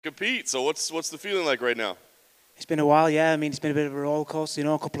compete. So what's the feeling like right now? It's been a while, yeah. I mean, it's been a bit of a roller coaster,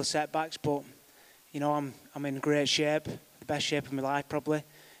 a couple of setbacks, but I'm in great shape, the best shape of my life probably,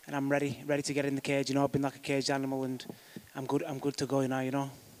 and I'm ready to get in the cage. I've been like a caged animal, and I'm good to go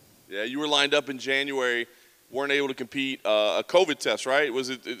now. Yeah, you were lined up in January, weren't able to compete. A COVID test, right? Was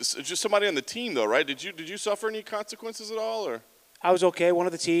it's just somebody on the team though, right? Did you suffer any consequences at all, or? I was okay. One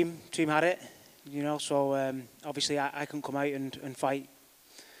of the team had it, so obviously I couldn't come out and fight.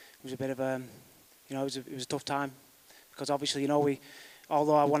 It was a bit of a, it was a tough time because obviously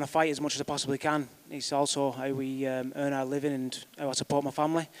although I want to fight as much as I possibly can, it's also how we earn our living and how I support my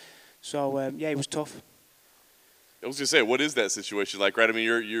family. So yeah, it was tough. I was gonna say, what is that situation like, right? I mean,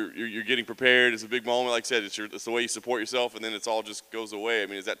 you're getting prepared. It's a big moment, like I said. It's the way you support yourself, and then it's all just goes away. I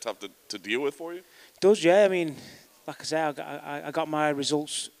mean, is that tough to deal with for you? It does, yeah. I mean, like I say, I got my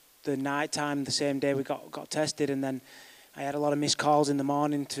results the night time, the same day we got tested, and then I had a lot of missed calls in the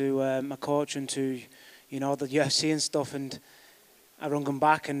morning to my coach and to the UFC and stuff, and I rung them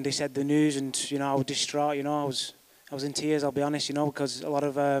back, and they said the news, and I was distraught. I was in tears. I'll be honest, because a lot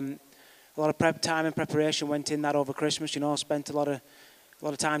of prep time and preparation went in that over Christmas. Spent a lot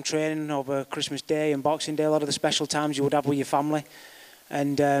of time training over Christmas Day and Boxing Day. A lot of the special times you would have with your family,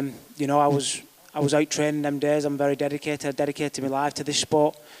 and I was out training them days. I'm very dedicated. I dedicated my life to this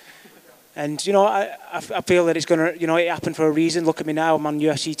sport, and I feel that it's gonna it happened for a reason. Look at me now. I'm on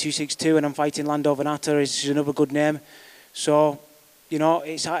UFC 262 and I'm fighting Lando Vannata. It's another good name, so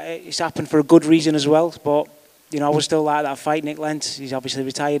it's happened for a good reason as well. But I would still like that fight. Nick Lentz, he's obviously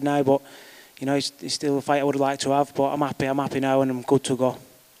retired now, but it's still a fight I would like to have. But I'm happy now, and I'm good to go.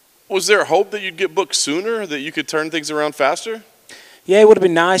 Was there hope that you'd get booked sooner, that you could turn things around faster? Yeah, it would have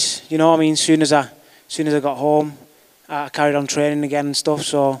been nice. Soon as I got home, I carried on training again and stuff.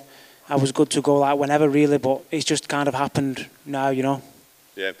 So I was good to go like whenever really. But it's just kind of happened now.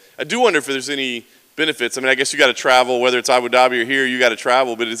 Yeah, I do wonder if there's any benefits. I mean, I guess you got to travel, whether it's Abu Dhabi or here, you got to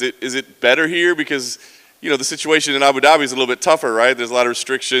travel. But is it better here because the situation in Abu Dhabi is a little bit tougher, right? There's a lot of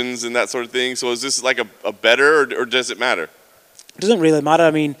restrictions and that sort of thing. So is this like a better, or does it matter? It doesn't really matter.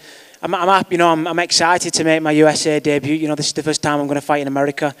 I mean, I'm excited to make my USA debut. This is the first time I'm going to fight in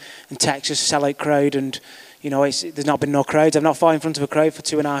America and Texas, sellout crowd, and there's not been no crowds. I've not fought in front of a crowd for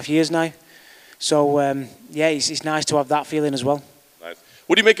 2.5 years now. So yeah, it's nice to have that feeling as well. Nice.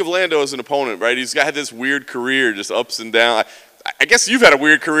 What do you make of Lando as an opponent? Right, he's had this weird career, just ups and downs. I guess you've had a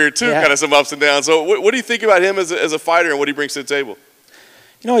weird career too, yeah. Kind of some ups and downs. So what do you think about him as a fighter and what he brings to the table?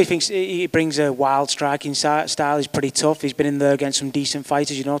 He brings a wild striking style. He's pretty tough. He's been in there against some decent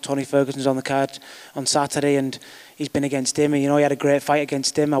fighters. Tony Ferguson's on the card on Saturday, and he's been against him. And, he had a great fight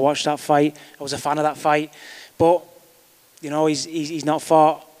against him. I watched that fight. I was a fan of that fight. But, he's not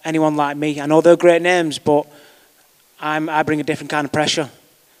fought anyone like me. I know they're great names, but I bring a different kind of pressure.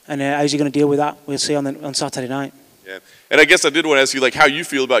 And how's he going to deal with that? We'll see on Saturday night. Yeah, and I guess I did want to ask you, how you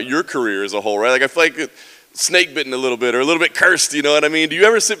feel about your career as a whole, right? I feel like snake bitten a little bit, or a little bit cursed, you know what I mean? Do you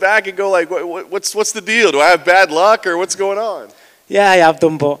ever sit back and go, what's the deal? Do I have bad luck, or what's going on? Yeah, I have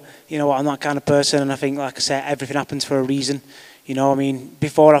done, but I'm that kind of person, and I think, like I said, everything happens for a reason.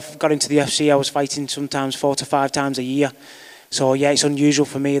 Before I got into the UFC, I was fighting sometimes 4 to 5 times a year. So yeah, it's unusual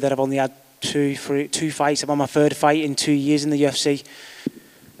for me that I've only had two fights. I'm on my 3rd fight in 2 years in the UFC.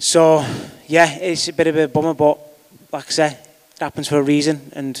 So yeah, it's a bit of a bummer, but like I said, it happens for a reason.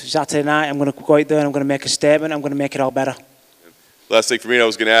 And Saturday night, I'm going to go out there and I'm going to make a statement. I'm going to make it all better. Last thing for me, I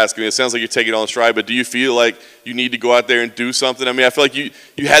was going to ask. It sounds like you're taking it all in stride, but do you feel like you need to go out there and do something? I feel like you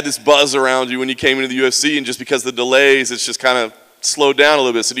had this buzz around you when you came into the UFC, and just because of the delays, it's just kind of slowed down a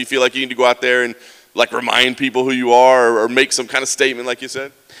little bit. So do you feel like you need to go out there and remind people who you are, or make some kind of statement, like you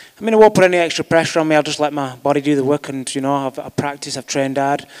said? I won't put any extra pressure on me. I'll just let my body do the work, and I've practiced, I've trained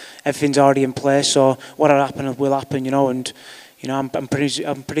hard, everything's already in place. So what'll happen will happen, and I'm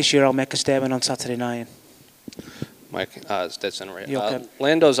pretty sure I'll make a statement on Saturday night. Mike, it's Dead Center right. Okay.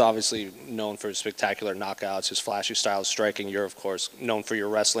 Lando's obviously known for his spectacular knockouts, his flashy style of striking. You're, of course, known for your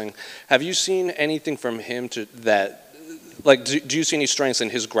wrestling. Have you seen anything from him do you see any strengths in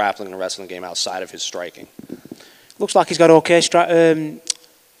his grappling and wrestling game outside of his striking? Looks like he's got okay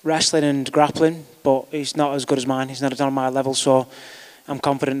wrestling and grappling, but he's not as good as mine. He's not on my level, so I'm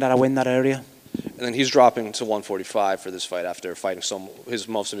confident that I win that area. And then he's dropping to 145 for this fight after fighting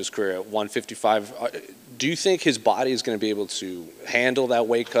most of his career at 155. Do you think his body is going to be able to handle that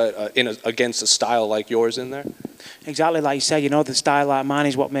weight cut against a style like yours in there? Exactly, like you said, the style like mine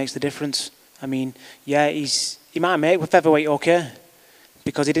is what makes the difference. Yeah, he might make with featherweight okay,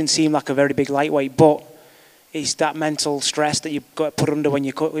 because he didn't seem like a very big lightweight, but it's that mental stress that you've got to put under when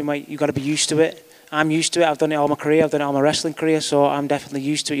you cut. You've got to be used to it. I'm used to it. I've done it all my career. I've done it all my wrestling career, so I'm definitely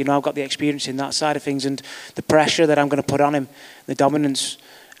used to it. You know, I've got the experience in that side of things, and the pressure that I'm going to put on him, the dominance,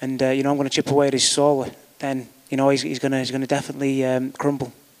 and you know, I'm going to chip away at his soul. Then you know, he's going to definitely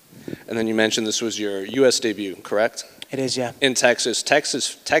crumble. And then you mentioned this was your U.S. debut, correct? It is, yeah. In Texas.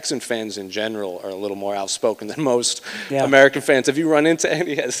 Texan fans in general are a little more outspoken than most Yeah. American fans. Have you run into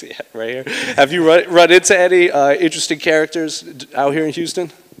any? Yes, yeah, right here. Have you run into any interesting characters out here in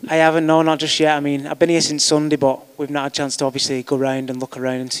Houston? I haven't, no, not just yet. I mean, I've been here since Sunday, but we've not had a chance to obviously go around and look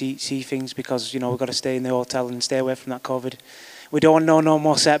around and see things because, you know, we've got to stay in the hotel and stay away from that COVID. We don't want no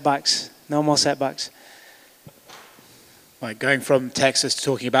more setbacks. No more setbacks. Right, going from Texas to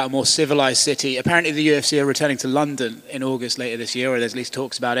talking about a more civilized city. Apparently the UFC are returning to London in August later this year, or there's at least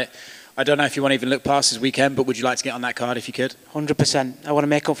talks about it. I don't know if you want to even look past this weekend, but would you like to get on that card if you could? 100%. I want to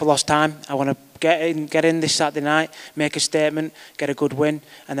make up for lost time. I want to get in this Saturday night, make a statement, get a good win,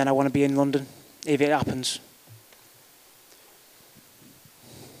 and then I want to be in London if it happens.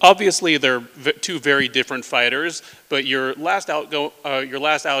 Obviously, they're two very different fighters, but your last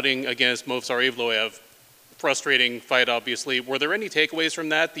outing against Movsar Evloev, frustrating fight, obviously. Were there any takeaways from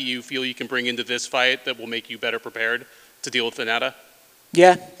that you feel you can bring into this fight that will make you better prepared to deal with Vannata?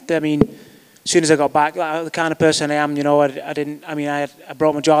 Yeah, I mean, as soon as I got back, like, the kind of person I am, you know, I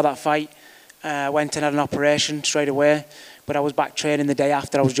broke my jaw that fight. Went and had an operation straight away, but I was back training the day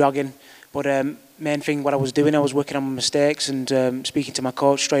after. I was jogging, but main thing what I was doing, I was working on my mistakes and speaking to my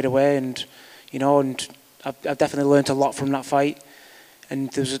coach straight away, and you know, and I've definitely learned a lot from that fight. And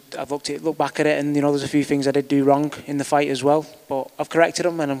I've looked back at it, and you know, there's a few things I did do wrong in the fight as well, but I've corrected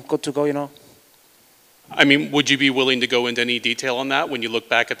them, and I'm good to go. You know. I mean, would you be willing to go into any detail on that when you look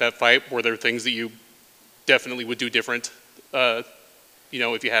back at that fight? Were there things that you definitely would do different, you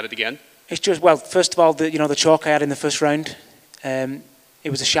know, if you had it again? It's just, well, first of all, the choke I had in the first round, it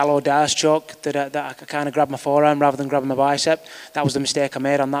was a shallow D'Arce choke that I kind of grabbed my forearm rather than grabbing my bicep. That was the mistake I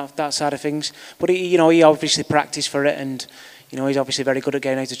made on that side of things. But he obviously practiced for it, and you know, he's obviously very good at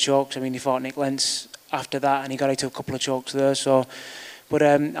getting out of chokes. I mean, he fought Nick Lentz after that, and he got out of a couple of chokes there. So, but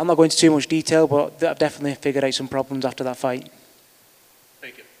I'm not going into too much detail, but I've definitely figured out some problems after that fight.